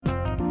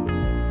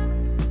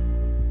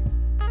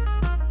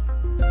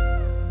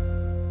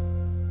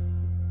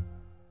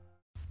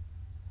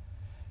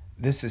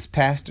This is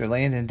Pastor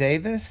Landon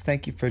Davis.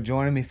 Thank you for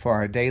joining me for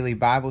our daily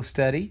Bible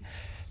study.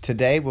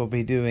 Today we'll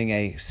be doing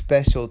a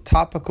special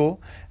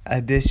topical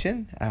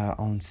edition.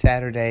 On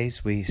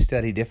Saturdays we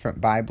study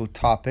different Bible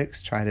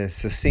topics, try to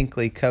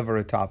succinctly cover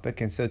a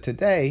topic. And so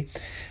today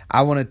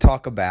I want to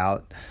talk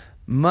about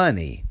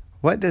money.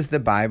 What does the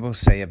Bible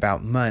say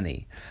about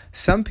money?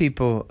 Some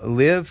people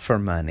live for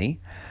money.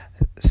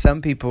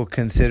 Some people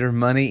consider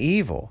money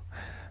evil.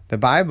 The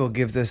Bible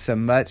gives us a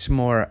much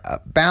more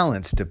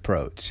balanced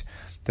approach.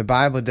 The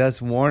Bible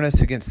does warn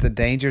us against the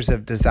dangers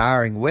of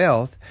desiring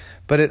wealth,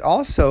 but it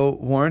also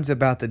warns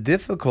about the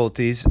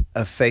difficulties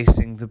of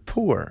facing the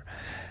poor.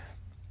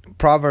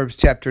 Proverbs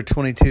chapter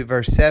 22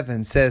 verse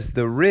 7 says,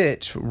 "The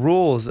rich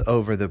rules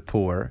over the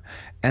poor,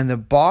 and the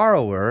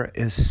borrower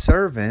is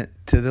servant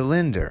to the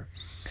lender."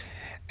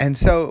 And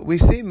so we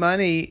see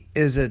money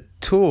is a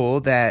tool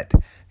that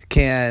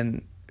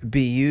can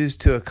be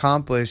used to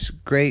accomplish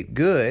great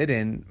good,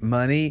 and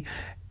money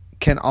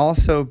can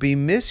also be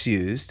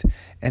misused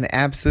and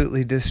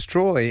absolutely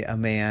destroy a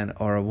man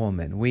or a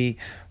woman. We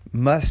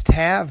must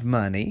have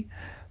money,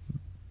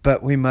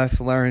 but we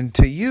must learn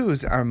to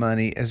use our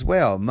money as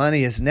well.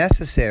 Money is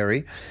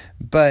necessary,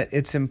 but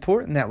it's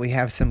important that we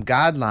have some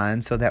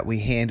guidelines so that we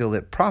handle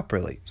it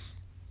properly.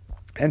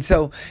 And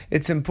so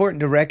it's important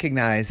to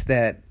recognize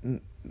that,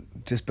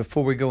 just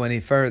before we go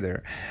any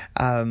further,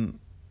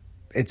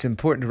 it's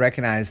important to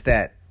recognize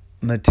that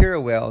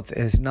material wealth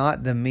is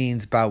not the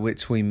means by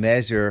which we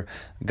measure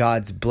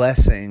God's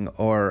blessing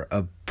or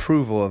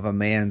approval of a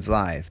man's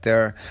life. There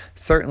are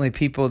certainly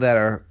people that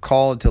are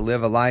called to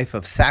live a life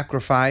of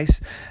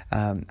sacrifice.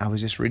 I was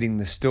just reading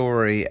the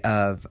story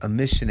of a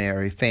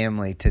missionary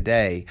family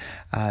today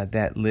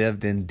that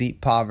lived in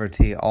deep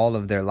poverty all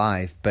of their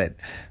life, but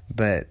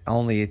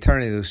only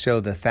eternity will show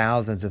the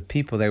thousands of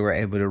people they were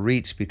able to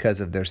reach because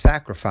of their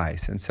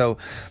sacrifice. And so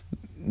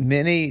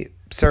many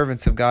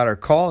servants of God are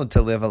called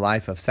to live a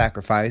life of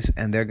sacrifice,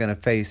 and they're going to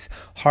face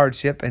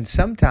hardship and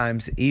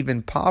sometimes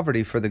even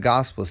poverty for the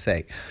gospel's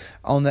sake.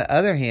 On the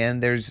other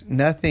hand, there's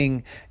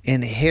nothing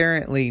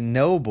inherently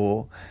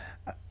noble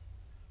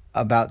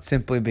about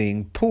simply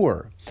being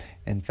poor.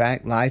 In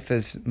fact, life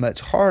is much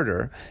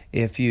harder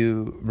if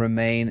you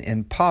remain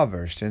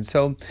impoverished. And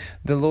so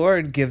the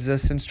Lord gives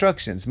us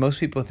instructions. Most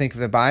people think of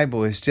the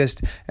Bible as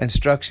just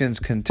instructions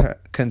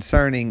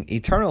concerning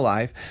eternal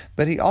life,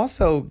 but He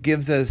also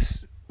gives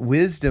us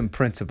wisdom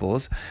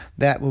principles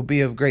that will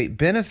be of great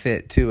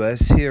benefit to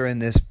us here in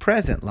this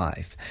present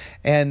life.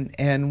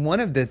 And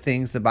one of the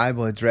things the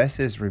Bible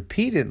addresses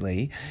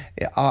repeatedly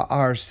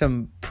are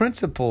some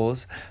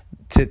principles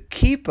to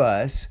keep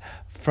us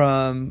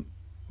from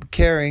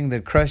carrying the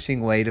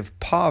crushing weight of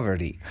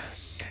poverty.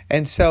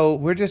 And so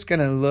we're just going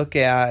to look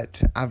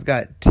at, I've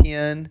got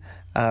 10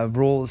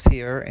 rules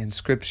here and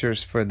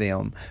scriptures for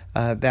them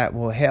that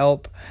will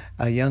help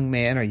a young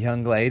man or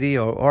young lady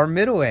or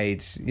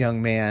middle-aged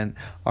young man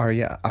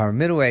or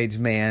middle-aged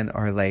man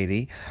or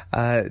lady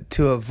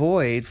to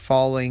avoid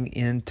falling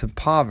into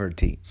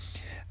poverty.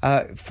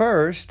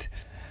 First,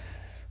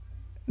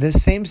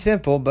 this seems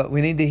simple, but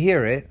we need to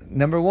hear it.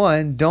 Number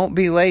one, don't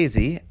be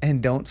lazy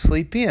and don't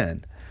sleep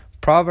in.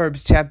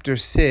 Proverbs chapter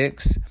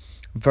 6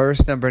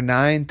 verse number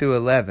 9 through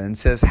 11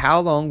 says, "How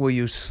long will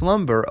you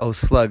slumber, O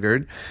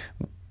sluggard?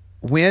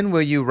 When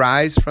will you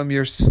rise from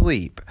your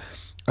sleep?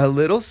 A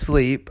little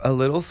sleep, a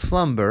little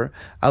slumber,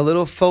 a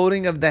little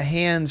folding of the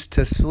hands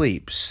to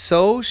sleep.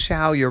 So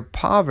shall your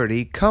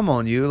poverty come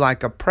on you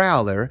like a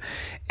prowler,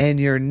 and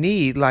your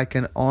need like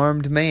an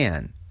armed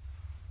man."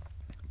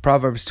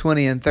 Proverbs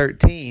 20 and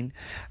 13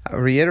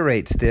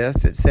 reiterates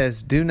this. It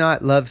says, "Do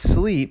not love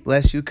sleep,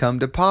 lest you come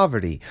to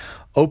poverty.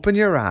 Open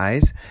your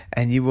eyes,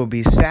 and you will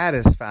be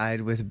satisfied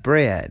with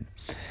bread."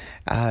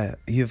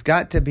 You've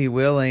got to be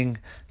willing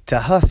to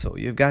hustle.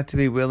 You've got to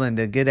be willing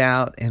to get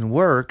out and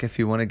work if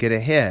you want to get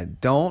ahead.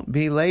 Don't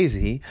be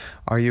lazy,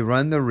 or you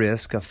run the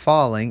risk of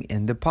falling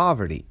into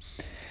poverty.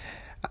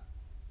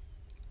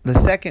 The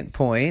second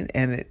point,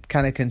 and it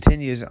kind of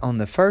continues on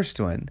the first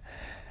one,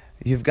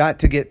 you've got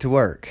to get to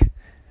work.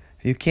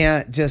 You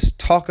can't just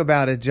talk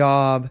about a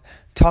job,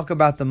 talk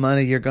about the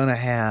money you're going to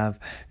have,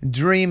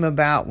 dream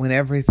about when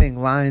everything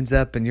lines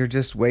up and you're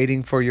just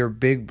waiting for your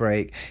big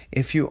break.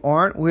 If you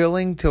aren't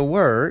willing to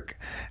work,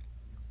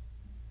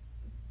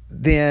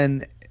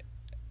 then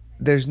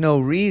there's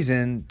no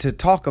reason to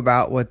talk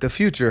about what the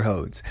future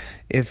holds.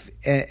 If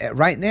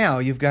right now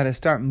you've got to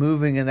start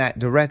moving in that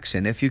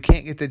direction. If you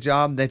can't get the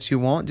job that you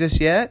want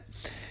just yet,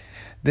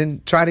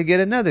 then try to get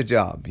another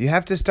job. You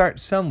have to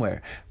start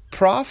somewhere.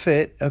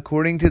 Profit,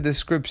 according to the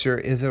scripture,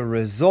 is a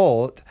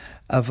result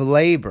of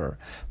labor.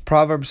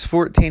 Proverbs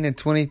 14 and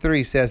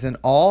 23 says, "In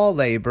all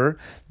labor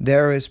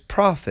there is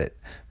profit,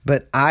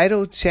 but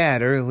idle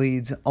chatter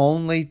leads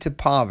only to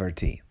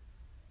poverty."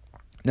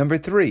 Number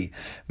 3,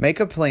 make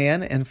a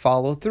plan and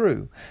follow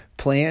through.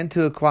 Plan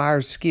to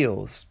acquire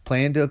skills.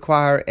 Plan to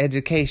acquire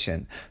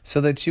education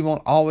so that you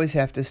won't always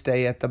have to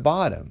stay at the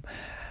bottom.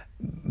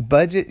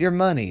 Budget your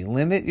money.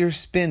 Limit your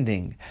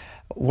spending.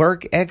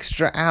 Work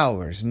extra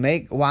hours.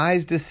 Make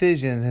wise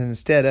decisions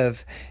instead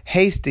of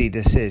hasty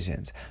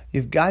decisions.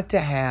 You've got to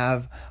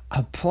have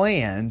a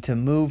plan to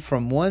move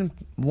from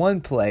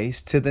one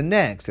place to the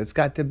next. It's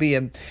got to be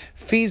a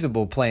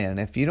feasible plan.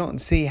 If you don't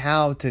see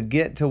how to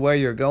get to where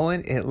you're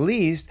going, at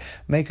least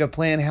make a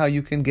plan how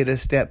you can get a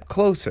step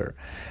closer.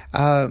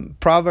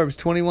 Proverbs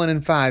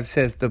 21:5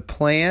 says, "The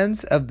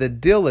plans of the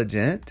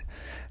diligent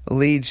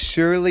lead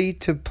surely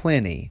to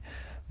plenty,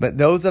 but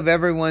those of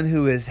everyone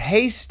who is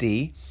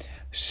hasty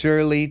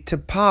surely to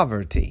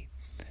poverty."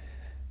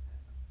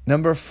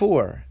 Number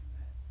 4,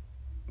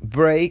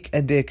 break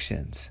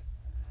addictions.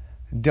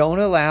 Don't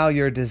allow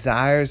your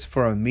desires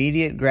for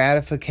immediate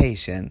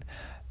gratification.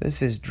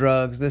 This is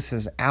drugs, this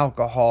is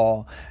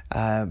alcohol,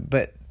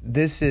 but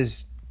this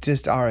is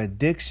just our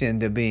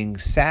addiction to being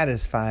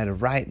satisfied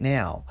right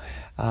now.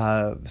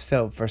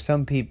 So for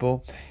some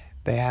people,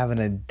 they have an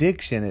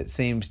addiction, it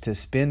seems, to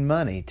spend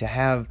money, to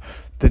have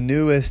the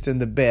newest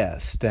and the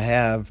best, to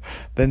have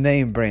the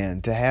name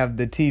brand, to have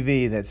the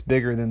TV that's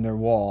bigger than their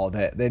wall.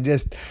 That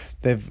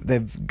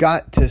they've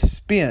got to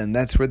spend.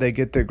 That's where they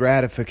get their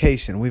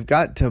gratification. We've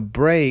got to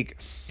break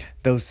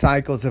those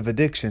cycles of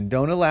addiction.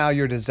 Don't allow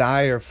your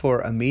desire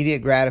for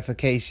immediate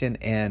gratification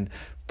and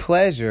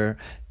pleasure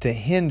to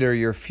hinder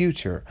your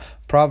future.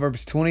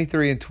 Proverbs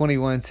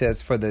 23:21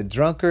 says, "For the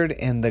drunkard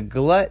and the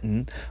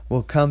glutton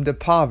will come to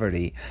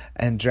poverty,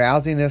 and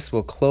drowsiness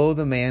will clothe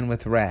a man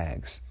with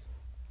rags."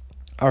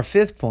 Our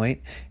 5th point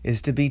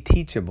is to be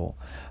teachable.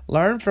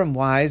 Learn from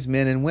wise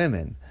men and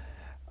women.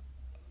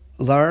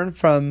 Learn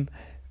from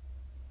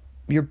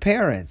your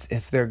parents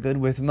if they're good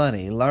with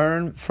money.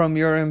 Learn from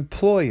your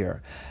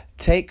employer.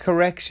 Take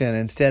correction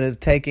instead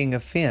of taking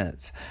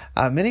offense.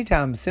 Many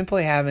times,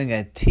 simply having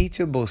a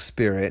teachable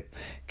spirit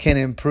can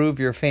improve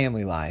your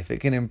family life. It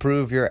can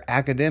improve your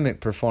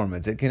academic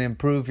performance. It can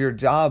improve your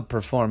job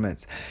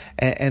performance.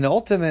 And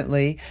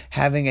ultimately,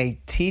 having a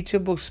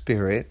teachable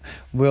spirit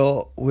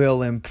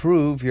will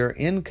improve your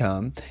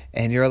income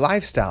and your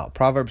lifestyle.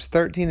 Proverbs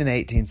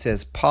 13:18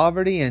 says,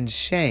 "Poverty and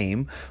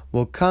shame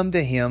will come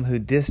to him who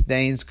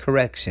disdains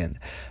correction,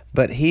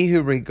 but he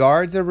who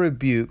regards a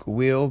rebuke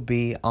will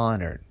be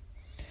honored."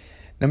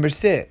 Number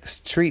 6,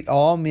 treat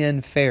all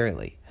men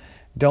fairly.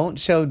 Don't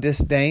show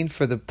disdain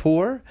for the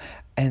poor,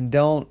 and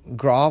don't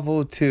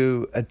grovel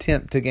to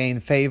attempt to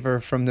gain favor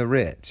from the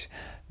rich.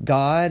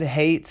 God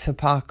hates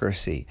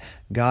hypocrisy.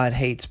 God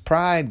hates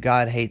pride.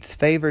 God hates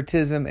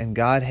favoritism, and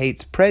God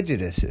hates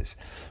prejudices.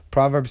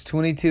 Proverbs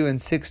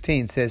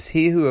 22:16 says,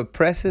 "He who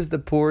oppresses the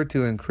poor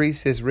to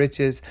increase his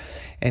riches,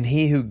 and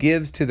he who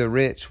gives to the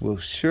rich will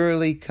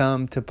surely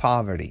come to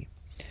poverty."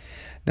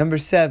 Number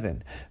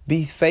 7,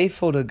 be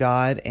faithful to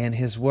God and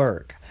His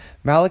work.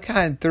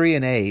 Malachi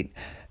 3:8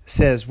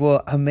 says,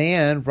 "Will a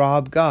man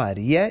rob God?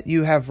 Yet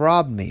you have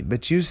robbed me."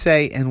 But you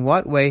say, "In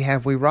what way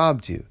have we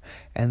robbed you?"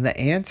 And the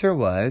answer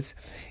was,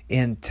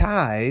 "In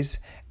tithes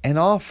and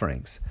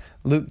offerings."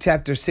 Luke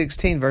chapter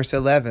 16 verse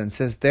 11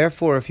 says,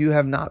 "Therefore, if you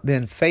have not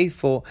been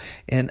faithful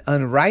in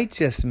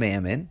unrighteous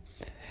mammon,"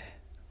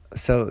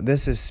 so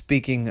this is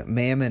speaking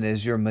mammon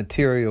as your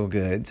material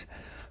goods,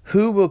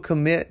 "who will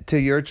commit to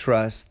your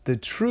trust the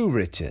true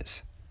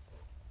riches?"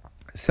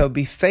 So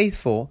be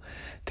faithful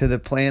to the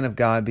plan of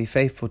God. Be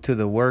faithful to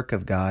the work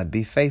of God.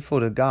 Be faithful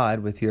to God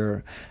with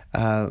your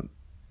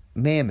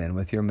mammon,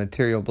 with your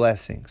material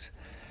blessings.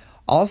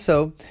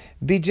 Also,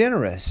 be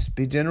generous.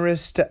 Be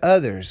generous to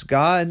others.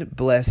 God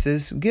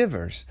blesses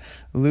givers.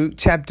 Luke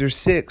chapter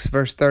 6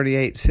 verse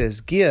 38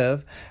 says,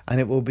 "Give, and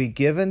it will be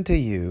given to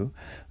you.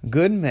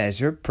 Good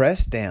measure,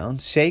 pressed down,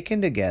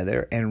 shaken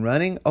together, and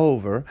running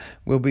over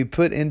will be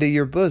put into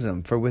your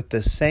bosom. For with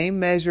the same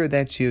measure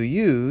that you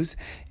use,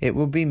 it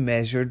will be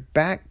measured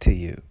back to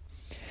you."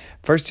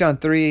 1 John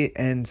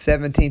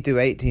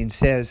 3:17-18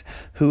 says,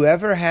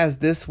 "Whoever has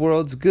this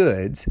world's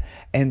goods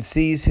and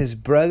sees his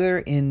brother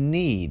in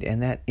need,"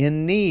 and that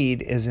in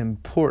need is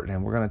important,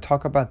 and we're going to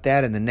talk about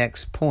that in the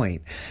next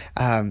point.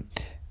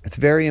 It's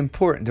very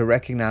important to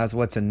recognize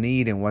what's a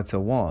need and what's a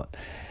want.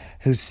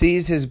 "Who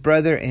sees his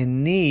brother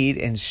in need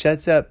and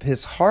shuts up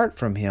his heart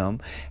from him,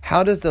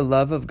 how does the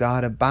love of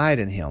God abide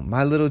in him?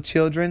 My little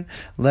children,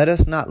 let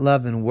us not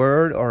love in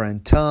word or in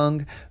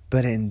tongue,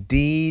 but in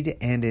deed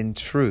and in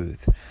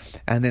truth."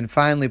 And then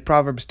finally,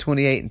 Proverbs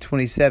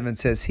 28:27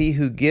 says, "He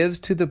who gives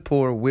to the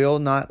poor will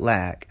not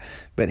lack,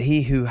 but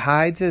he who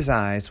hides his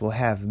eyes will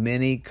have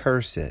many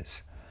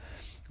curses."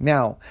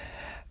 Now,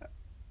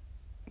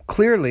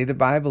 clearly the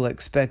Bible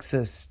expects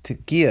us to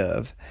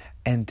give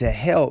and to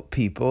help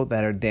people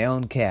that are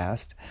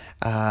downcast,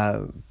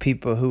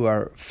 people who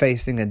are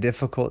facing a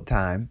difficult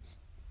time.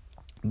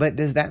 But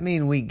does that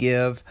mean we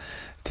give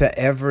to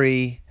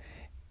everyone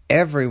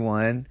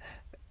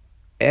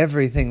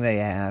everything they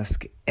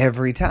ask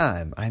every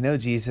time? I know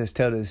Jesus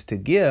told us to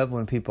give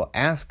when people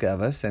ask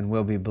of us, and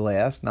we'll be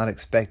blessed, not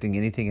expecting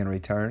anything in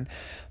return.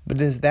 But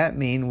does that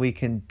mean we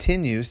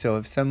continue? So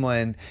if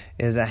someone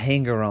is a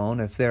hanger-on,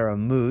 if they're a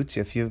mooch,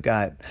 if you've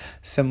got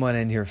someone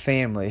in your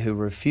family who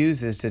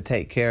refuses to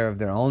take care of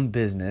their own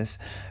business,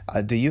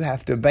 do you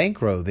have to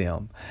bankroll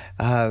them?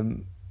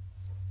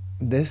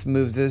 this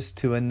moves us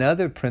to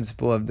another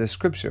principle of the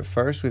scripture.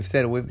 First, we've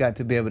said we've got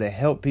to be able to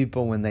help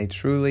people when they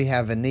truly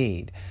have a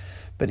need.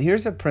 But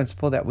here's a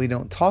principle that we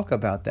don't talk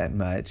about that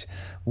much.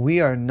 We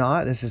are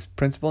not, this is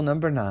principle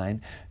number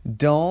 9,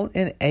 don't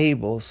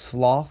enable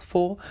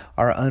slothful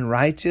or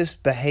unrighteous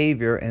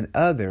behavior in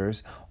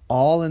others,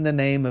 all in the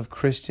name of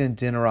Christian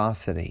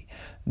generosity.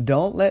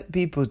 Don't let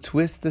people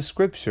twist the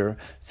scripture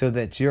so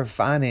that you're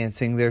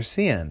financing their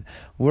sin.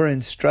 We're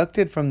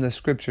instructed from the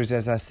scriptures,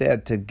 as I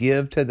said, to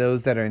give to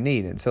those that are in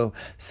need. And so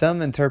some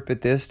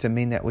interpret this to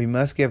mean that we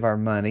must give our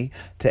money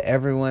to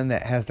everyone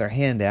that has their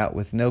hand out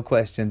with no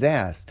questions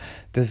asked.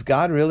 Does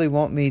God really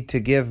want me to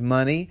give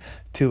money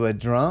to a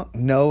drunk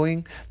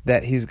knowing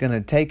that he's going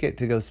to take it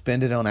to go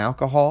spend it on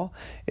alcohol?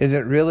 Is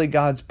it really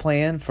God's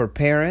plan for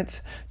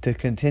parents to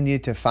continue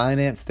to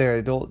finance their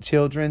adult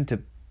children,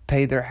 to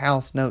pay their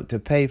house note, to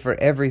pay for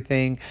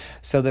everything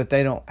so that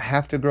they don't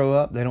have to grow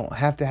up, they don't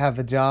have to have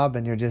a job,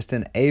 and you're just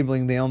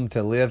enabling them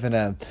to live in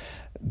a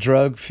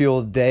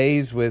drug-fueled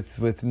days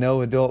with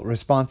no adult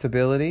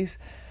responsibilities?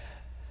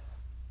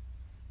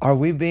 Are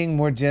we being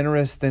more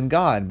generous than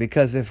God?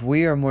 Because if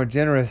we are more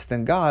generous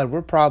than God,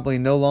 we're probably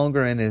no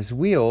longer in His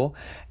will,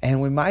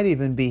 and we might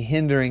even be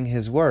hindering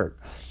His work.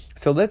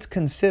 So let's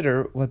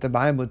consider what the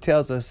Bible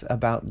tells us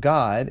about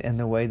God and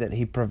the way that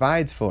He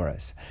provides for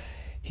us.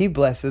 He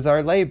blesses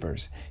our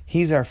labors.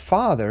 He's our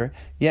Father,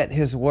 yet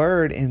His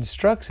Word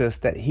instructs us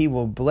that He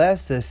will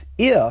bless us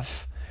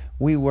if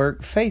we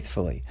work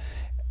faithfully.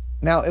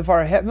 Now, if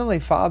our Heavenly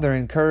Father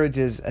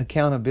encourages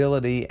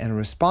accountability and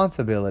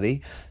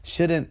responsibility,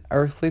 shouldn't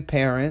earthly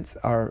parents,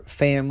 our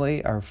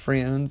family, our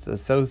friends,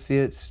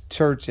 associates,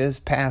 churches,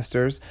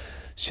 pastors,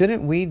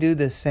 shouldn't we do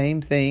the same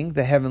thing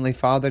the Heavenly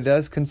Father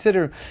does?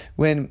 Consider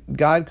when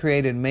God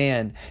created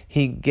man,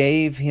 He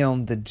gave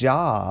him the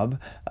job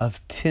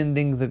of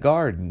tending the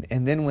garden.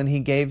 And then when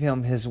He gave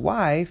him his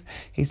wife,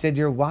 He said,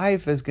 your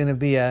wife is going to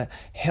be a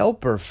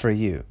helper for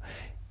you.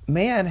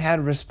 Man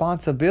had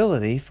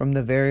responsibility from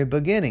the very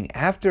beginning.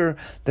 After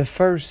the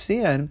first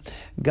sin,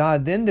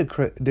 God then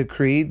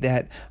decreed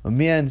that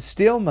men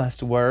still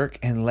must work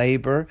and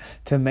labor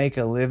to make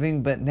a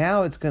living, but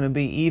now it's going to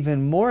be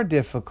even more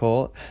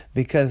difficult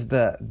because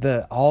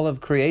the all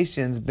of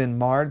creation's been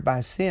marred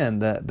by sin.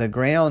 The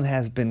ground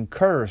has been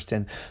cursed,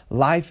 and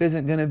life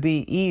isn't going to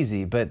be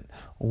easy, but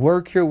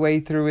work your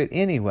way through it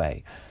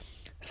anyway.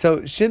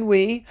 So should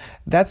we,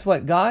 that's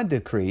what God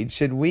decreed,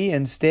 should we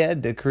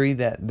instead decree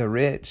that the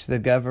rich, the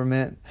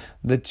government,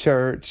 the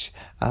church,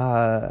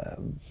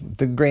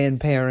 the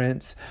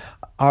grandparents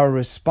are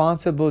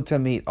responsible to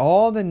meet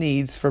all the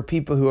needs for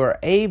people who are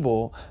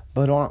able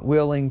but aren't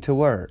willing to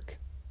work?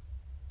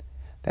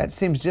 That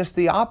seems just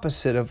the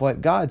opposite of what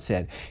God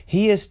said.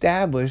 He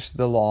established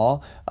the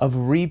law of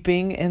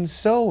reaping and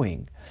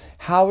sowing.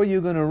 How are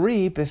you going to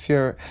reap if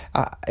you're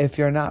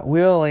not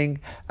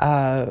willing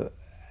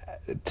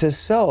to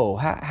sow?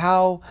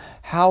 How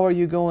are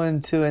you going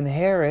to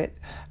inherit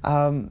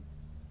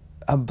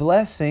a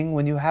blessing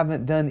when you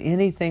haven't done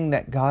anything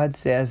that God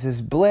says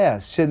is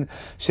blessed?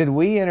 Should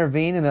we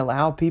intervene and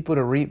allow people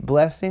to reap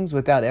blessings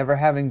without ever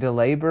having to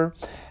labor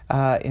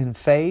in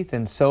faith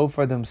and sow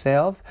for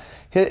themselves?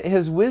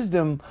 His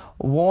wisdom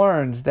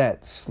warns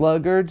that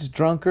sluggards,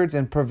 drunkards,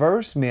 and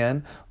perverse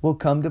men will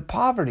come to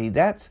poverty.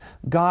 That's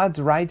God's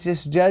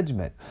righteous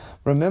judgment.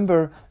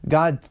 Remember,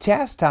 God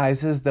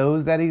chastises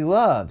those that He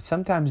loves.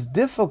 Sometimes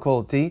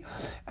difficulty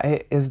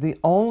is the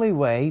only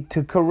way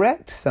to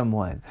correct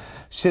someone.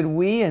 Should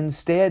we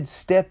instead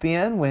step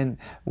in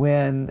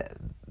when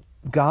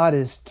God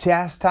is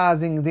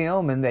chastising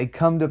them and they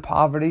come to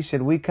poverty?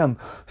 Should we come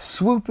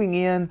swooping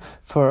in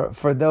for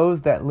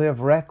those that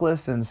live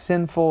reckless and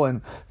sinful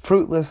and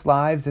fruitless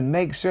lives and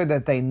make sure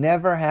that they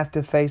never have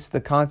to face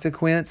the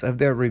consequence of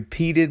their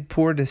repeated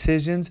poor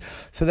decisions,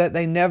 so that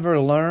they never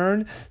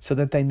learn, so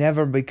that they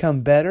never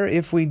become better?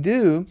 If we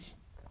do,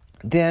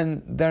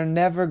 then they're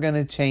never going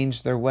to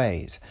change their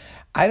ways.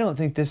 I don't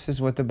think this is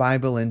what the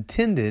Bible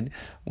intended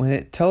when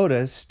it told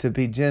us to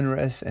be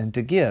generous and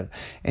to give.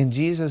 In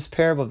Jesus'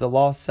 parable of the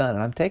lost son,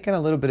 and I'm taking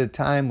a little bit of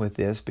time with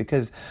this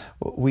because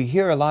we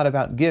hear a lot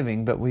about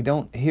giving, but we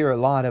don't hear a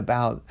lot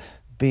about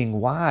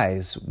being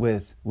wise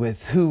with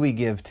who we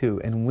give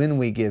to and when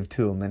we give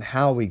to them and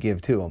how we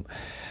give to them.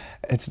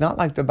 It's not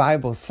like the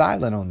Bible's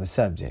silent on the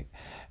subject.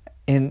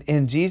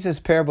 In Jesus'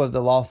 parable of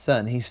the lost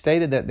son, He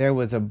stated that there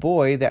was a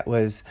boy that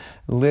was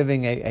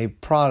living a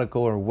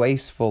prodigal or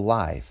wasteful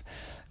life.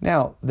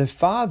 Now, the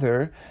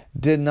father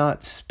did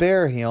not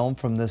spare him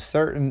from the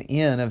certain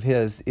end of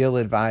his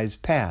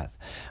ill-advised path.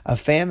 A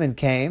famine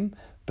came,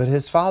 but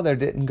his father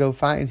didn't go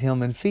find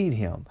him and feed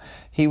him.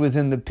 He was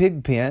in the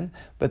pig pen,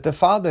 but the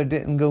father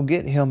didn't go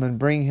get him and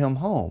bring him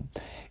home.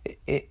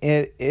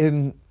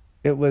 It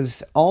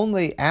was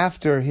only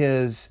after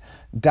his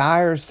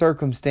dire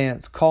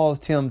circumstance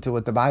caused him to,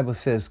 what the Bible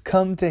says,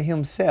 come to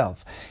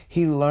himself.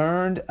 He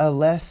learned a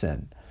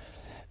lesson.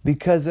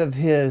 Because of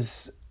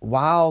his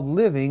while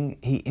living,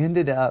 he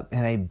ended up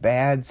in a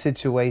bad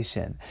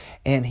situation,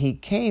 and he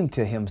came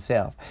to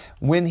himself.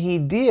 When he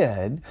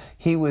did,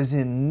 he was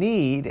in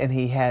need, and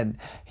he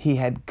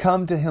had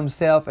come to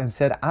himself and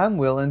said, I'm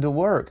willing to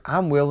work.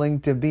 I'm willing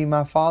to be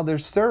my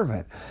father's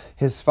servant.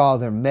 His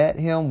father met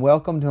him,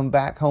 welcomed him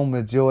back home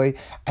with joy,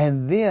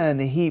 and then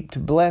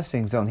heaped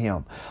blessings on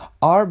him.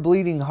 Our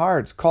bleeding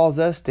hearts cause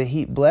us to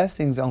heap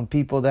blessings on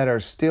people that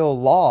are still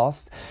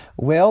lost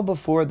well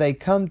before they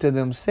come to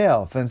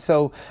themselves. And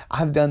so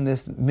I've done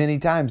this many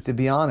times, to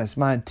be honest.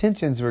 My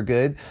intentions were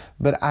good,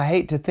 but I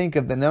hate to think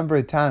of the number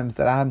of times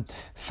that I've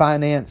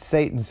financed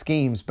Satan's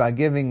schemes by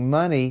giving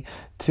money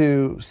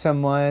to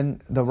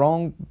someone, the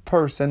wrong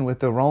person with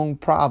the wrong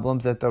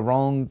problems at the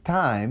wrong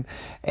time.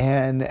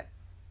 And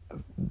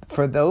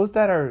for those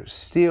that are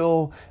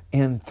still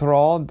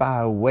enthralled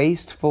by a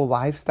wasteful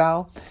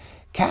lifestyle,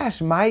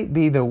 cash might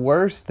be the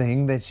worst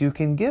thing that you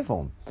can give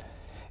them.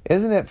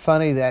 Isn't it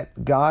funny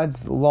that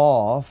God's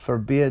law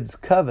forbids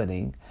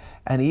coveting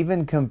and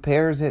even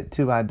compares it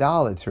to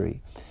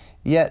idolatry?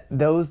 Yet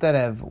those that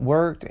have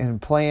worked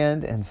and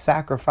planned and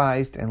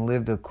sacrificed and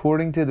lived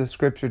according to the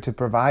Scripture to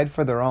provide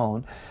for their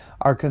own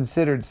are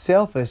considered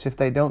selfish if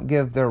they don't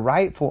give their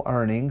rightful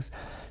earnings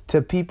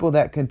to people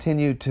that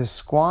continue to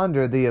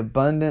squander the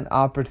abundant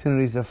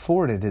opportunities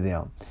afforded to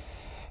them.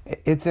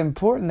 It's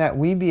important that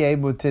we be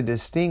able to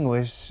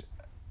distinguish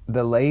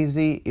the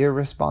lazy,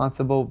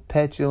 irresponsible,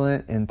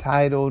 petulant,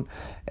 entitled,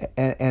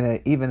 and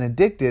even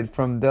addicted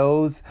from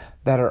those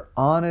that are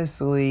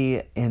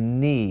honestly in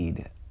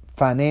need,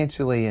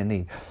 financially in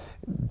need.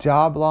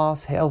 Job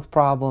loss, health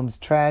problems,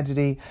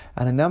 tragedy,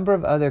 and a number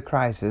of other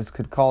crises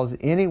could cause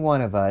any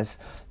one of us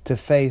to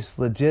face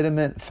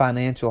legitimate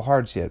financial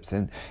hardships.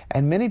 And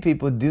many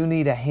people do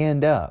need a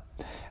hand up.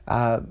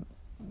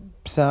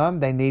 Some,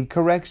 they need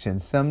correction.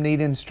 Some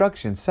need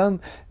instruction.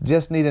 Some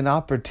just need an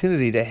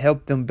opportunity to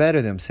help them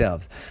better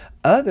themselves.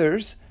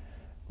 Others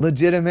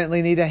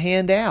legitimately need a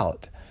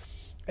handout.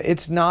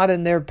 It's not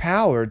in their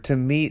power to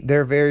meet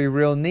their very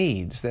real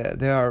needs.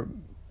 There are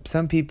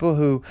some people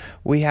who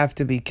we have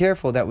to be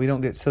careful that we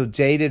don't get so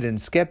jaded and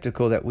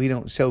skeptical that we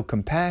don't show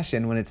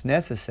compassion when it's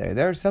necessary.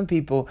 There are some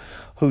people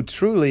who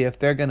truly, if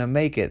they're going to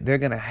make it, they're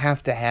going to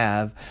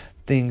have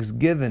things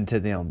given to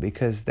them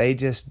because they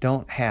just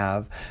don't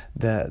have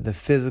the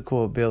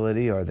physical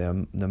ability or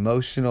the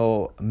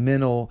emotional,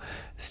 mental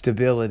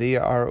stability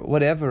or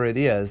whatever it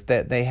is,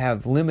 that they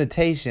have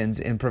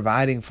limitations in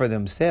providing for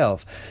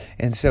themselves.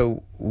 And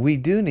so we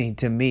do need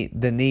to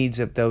meet the needs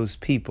of those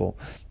people.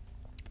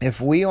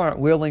 If we aren't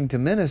willing to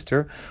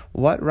minister,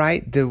 what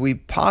right do we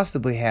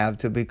possibly have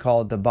to be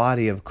called the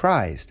body of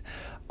Christ?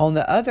 On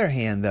the other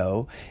hand,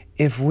 though,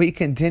 if we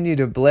continue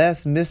to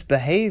bless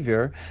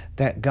misbehavior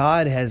that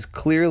God has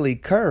clearly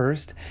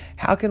cursed,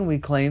 how can we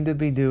claim to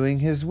be doing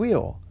His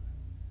will?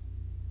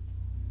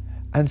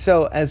 And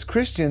so, as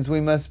Christians,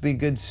 we must be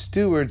good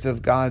stewards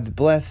of God's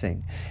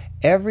blessing.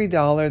 Every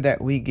dollar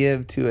that we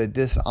give to a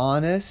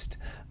dishonest,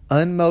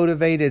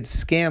 unmotivated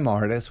scam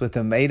artist with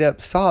a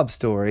made-up sob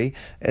story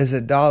is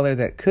a dollar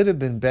that could have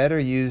been better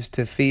used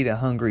to feed a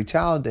hungry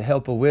child, to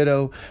help a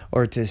widow,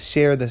 or to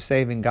share the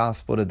saving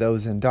gospel to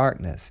those in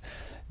darkness.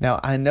 Now,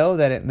 I know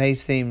that it may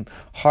seem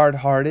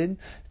hard-hearted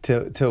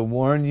to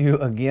warn you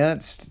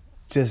against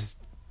just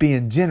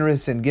being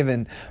generous and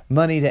giving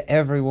money to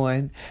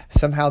everyone.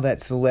 Somehow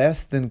that's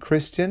less than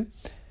Christian,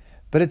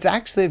 but it's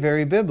actually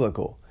very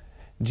biblical.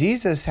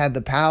 Jesus had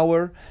the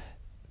power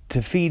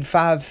to feed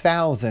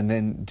 5,000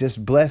 and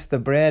just bless the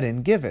bread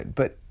and give it,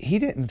 but He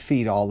didn't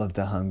feed all of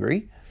the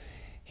hungry.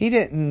 He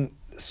didn't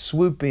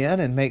swoop in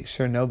and make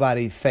sure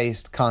nobody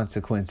faced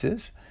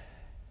consequences.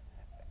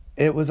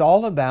 It was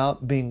all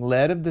about being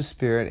led of the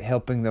Spirit,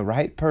 helping the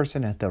right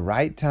person at the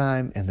right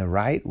time in the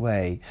right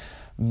way,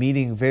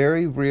 meeting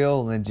very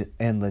real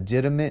and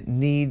legitimate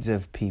needs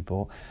of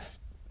people.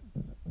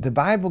 The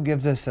Bible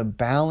gives us a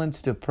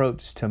balanced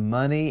approach to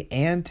money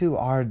and to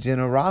our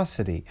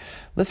generosity.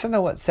 Listen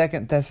to what 2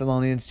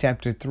 Thessalonians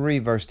chapter 3,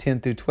 verse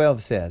 10 through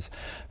 12 says.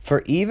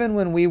 For even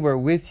when we were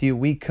with you,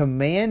 we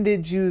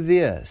commanded you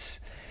this: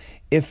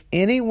 if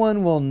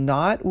anyone will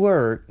not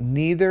work,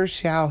 neither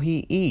shall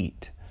he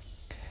eat.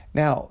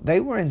 Now, they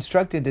were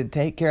instructed to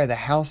take care of the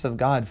house of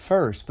God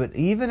first, but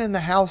even in the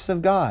house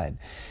of God,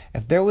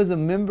 if there was a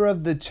member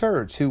of the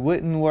church who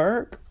wouldn't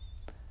work,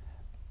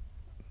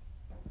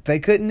 they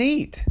couldn't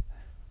eat.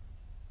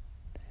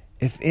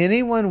 If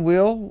anyone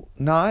will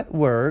not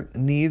work,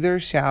 neither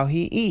shall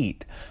he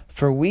eat.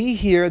 For we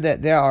hear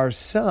that there are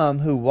some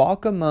who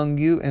walk among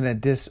you in a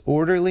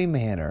disorderly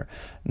manner,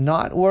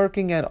 not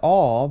working at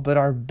all, but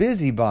are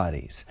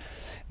busybodies.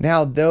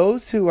 Now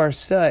those who are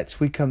such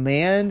we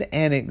command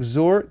and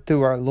exhort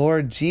through our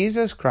Lord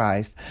Jesus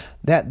Christ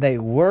that they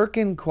work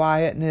in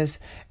quietness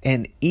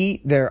and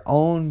eat their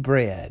own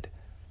bread.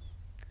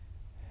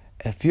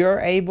 If you're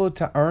able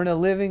to earn a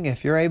living,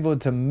 if you're able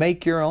to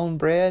make your own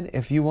bread,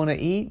 if you want to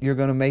eat, you're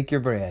going to make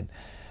your bread.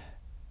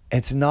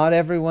 It's not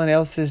everyone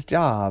else's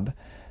job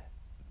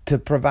to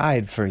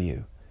provide for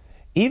you.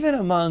 Even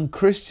among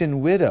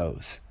Christian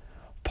widows,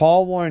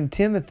 Paul warned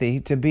Timothy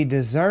to be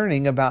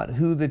discerning about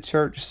who the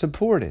church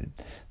supported.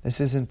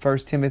 This is in 1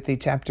 Timothy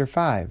chapter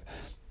 5.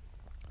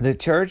 The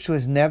church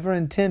was never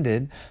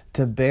intended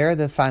to bear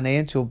the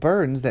financial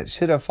burdens that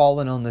should have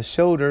fallen on the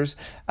shoulders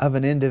of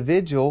an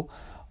individual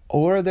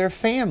or their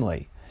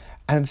family.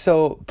 And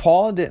so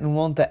Paul didn't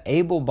want the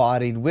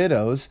able-bodied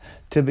widows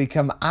to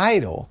become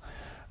idle,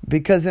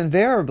 because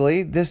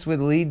invariably this would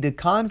lead to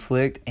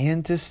conflict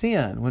and to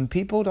sin. When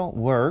people don't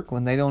work,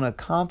 when they don't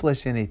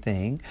accomplish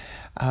anything,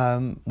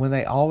 when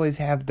they always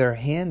have their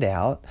hand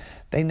out,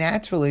 they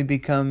naturally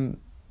become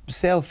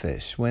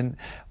selfish. When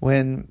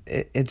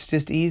it's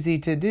just easy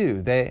to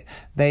do,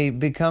 they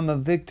become a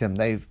victim.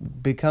 They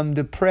become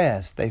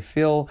depressed. They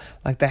feel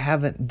like they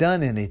haven't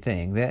done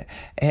anything.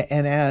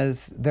 And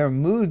as their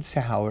mood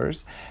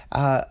sours,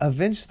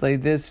 eventually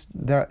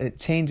it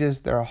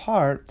changes their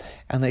heart,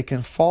 and they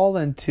can fall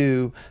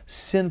into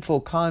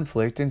sinful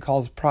conflict and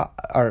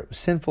or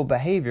sinful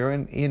behavior,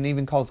 and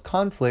even cause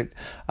conflict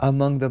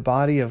among the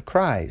body of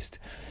Christ.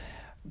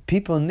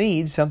 People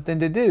need something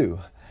to do.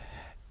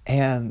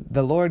 And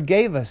the Lord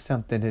gave us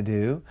something to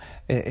do.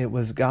 It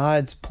was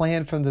God's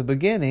plan from the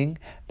beginning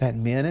that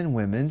men and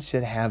women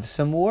should have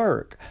some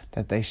work,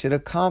 that they should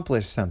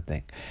accomplish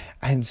something.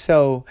 And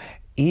so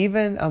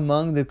even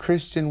among the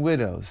Christian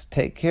widows,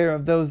 take care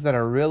of those that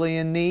are really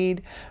in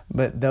need,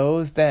 but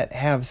those that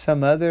have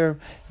some other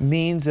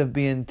means of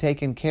being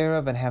taken care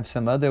of and have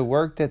some other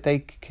work that they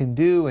can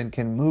do and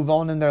can move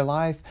on in their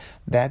life,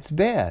 that's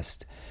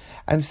best.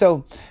 And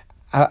so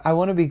I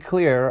want to be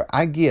clear.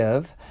 I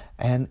give.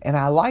 And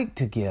I like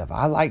to give.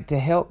 I like to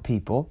help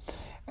people.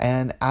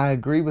 And I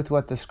agree with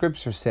what the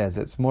scripture says.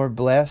 It's more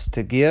blessed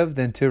to give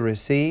than to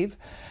receive.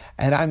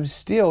 And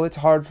it's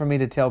hard for me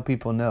to tell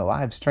people no.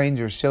 I have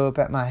strangers show up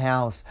at my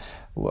house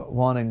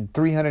wanting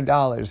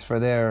 $300 for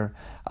their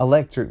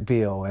electric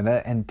bill,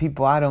 and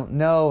people I don't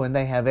know, and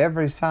they have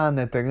every sign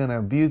that they're going to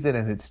abuse it.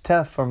 And it's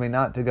tough for me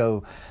not to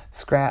go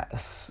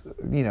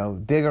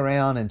dig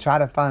around and try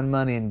to find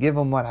money and give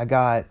them what I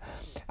got.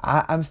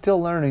 I'm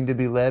still learning to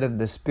be led of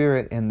the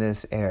Spirit in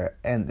this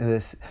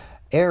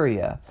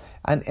area.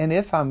 And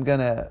if I'm going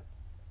to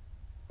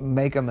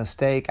make a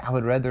mistake, I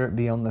would rather it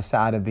be on the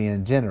side of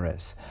being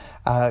generous.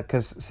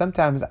 Because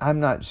sometimes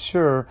I'm not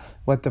sure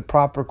what the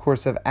proper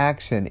course of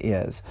action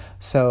is.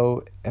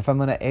 So if I'm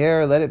going to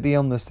err, let it be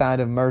on the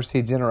side of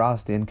mercy,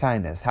 generosity, and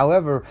kindness.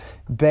 However,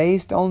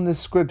 based on the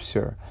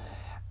scripture,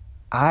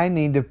 I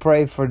need to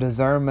pray for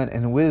discernment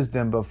and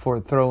wisdom before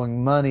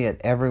throwing money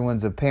at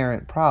everyone's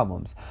apparent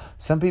problems.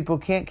 Some people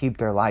can't keep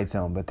their lights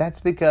on, but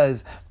that's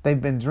because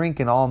they've been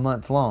drinking all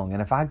month long.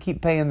 And if I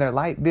keep paying their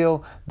light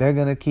bill, they're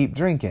going to keep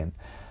drinking.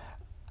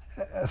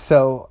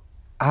 So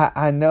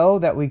I know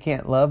that we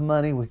can't love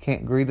money. We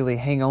can't greedily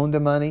hang on to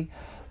money.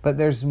 But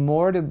there's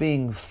more to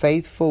being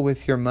faithful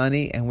with your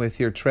money and with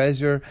your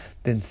treasure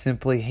than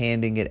simply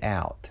handing it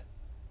out.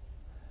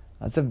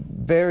 That's a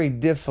very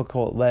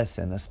difficult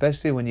lesson,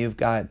 especially when you've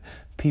got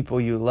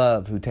people you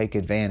love who take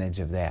advantage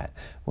of that.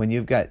 When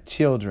you've got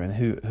children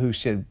who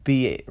should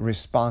be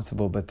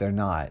responsible, but they're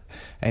not.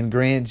 And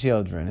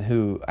grandchildren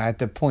who, at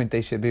the point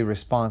they should be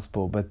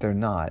responsible, but they're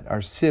not.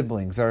 Or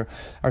siblings, or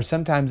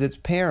sometimes it's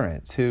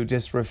parents who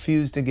just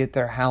refuse to get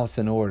their house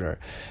in order.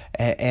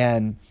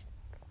 And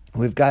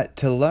we've got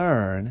to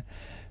learn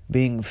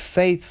being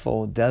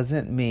faithful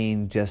doesn't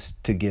mean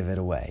just to give it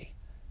away.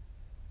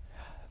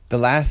 The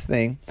last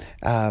thing,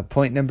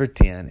 point number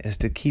 10, is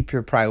to keep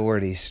your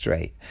priorities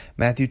straight.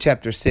 Matthew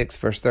chapter 6,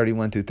 verse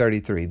 31 through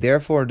 33.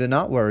 Therefore, do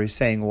not worry,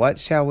 saying, what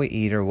shall we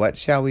eat, or what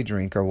shall we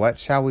drink, or what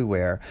shall we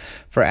wear?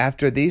 For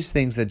after these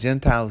things the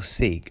Gentiles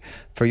seek.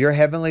 For your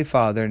heavenly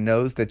Father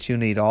knows that you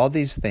need all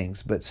these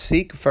things. But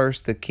seek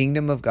first the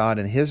kingdom of God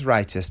and His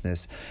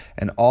righteousness,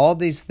 and all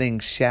these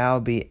things shall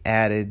be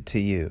added to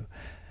you.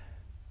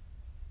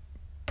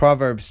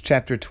 Proverbs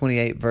chapter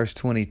 28, verse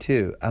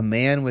 22, a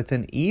man with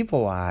an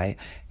evil eye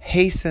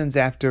hastens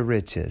after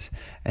riches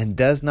and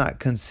does not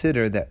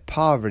consider that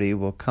poverty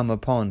will come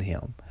upon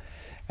him.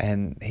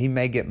 And he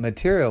may get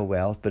material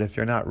wealth, but if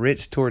you're not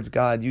rich towards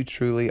God, you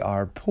truly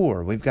are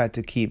poor. We've got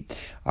to keep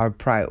our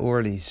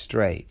priorities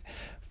straight.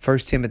 1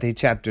 Timothy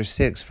chapter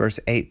 6, verse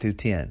 8 through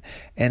 10.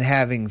 And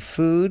having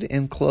food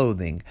and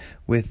clothing,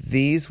 with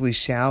these we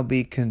shall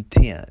be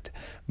content.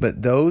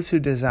 But those who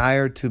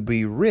desire to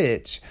be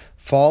rich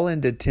fall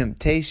into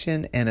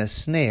temptation and a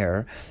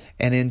snare,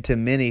 and into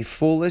many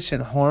foolish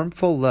and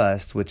harmful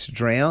lusts, which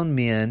drown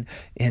men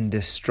in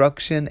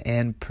destruction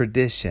and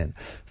perdition.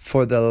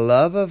 For the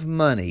love of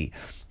money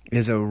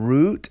is a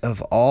root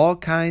of all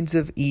kinds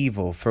of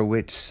evil, for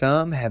which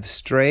some have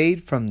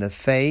strayed from the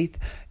faith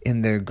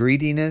in their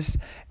greediness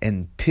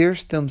and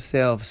pierced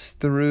themselves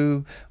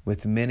through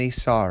with many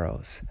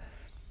sorrows.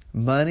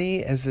 Money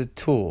is a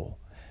tool.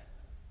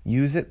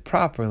 Use it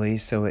properly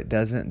so it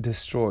doesn't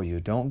destroy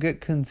you. Don't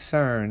get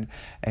concerned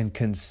and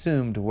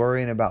consumed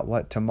worrying about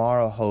what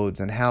tomorrow holds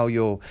and how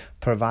you'll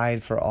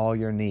provide for all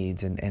your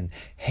needs and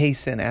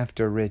hasten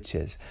after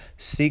riches.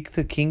 Seek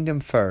the kingdom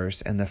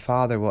first, and the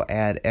Father will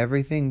add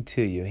everything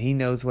to you. He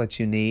knows what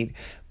you need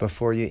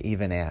before you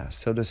even ask.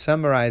 So to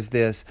summarize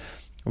this,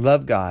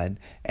 love God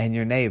and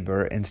your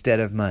neighbor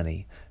instead of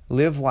money.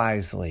 Live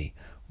wisely.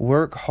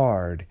 Work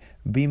hard.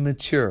 Be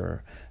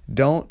mature.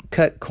 Don't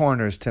cut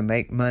corners to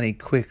make money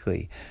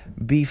quickly.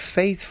 Be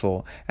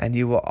faithful, and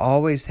you will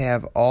always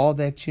have all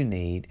that you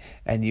need,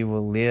 and you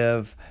will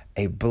live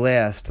a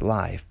blessed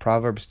life.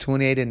 Proverbs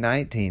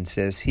 28:19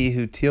 says, "He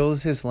who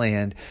tills his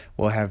land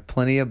will have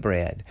plenty of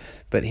bread,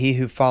 but he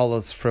who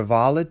follows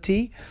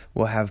frivolity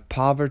will have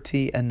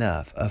poverty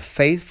enough. A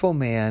faithful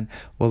man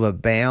will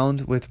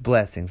abound with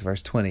blessings."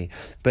 Verse 20,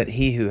 "But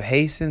he who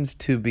hastens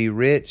to be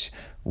rich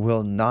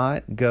will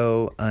not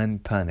go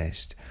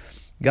unpunished."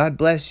 God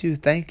bless you.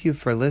 Thank you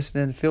for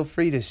listening. Feel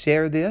free to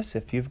share this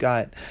if you've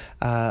got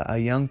a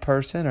young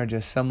person or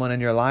just someone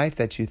in your life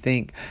that you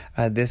think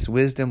this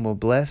wisdom will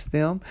bless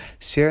them.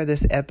 Share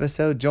this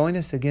episode. Join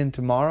us again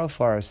tomorrow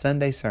for our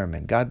Sunday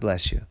sermon. God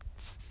bless you.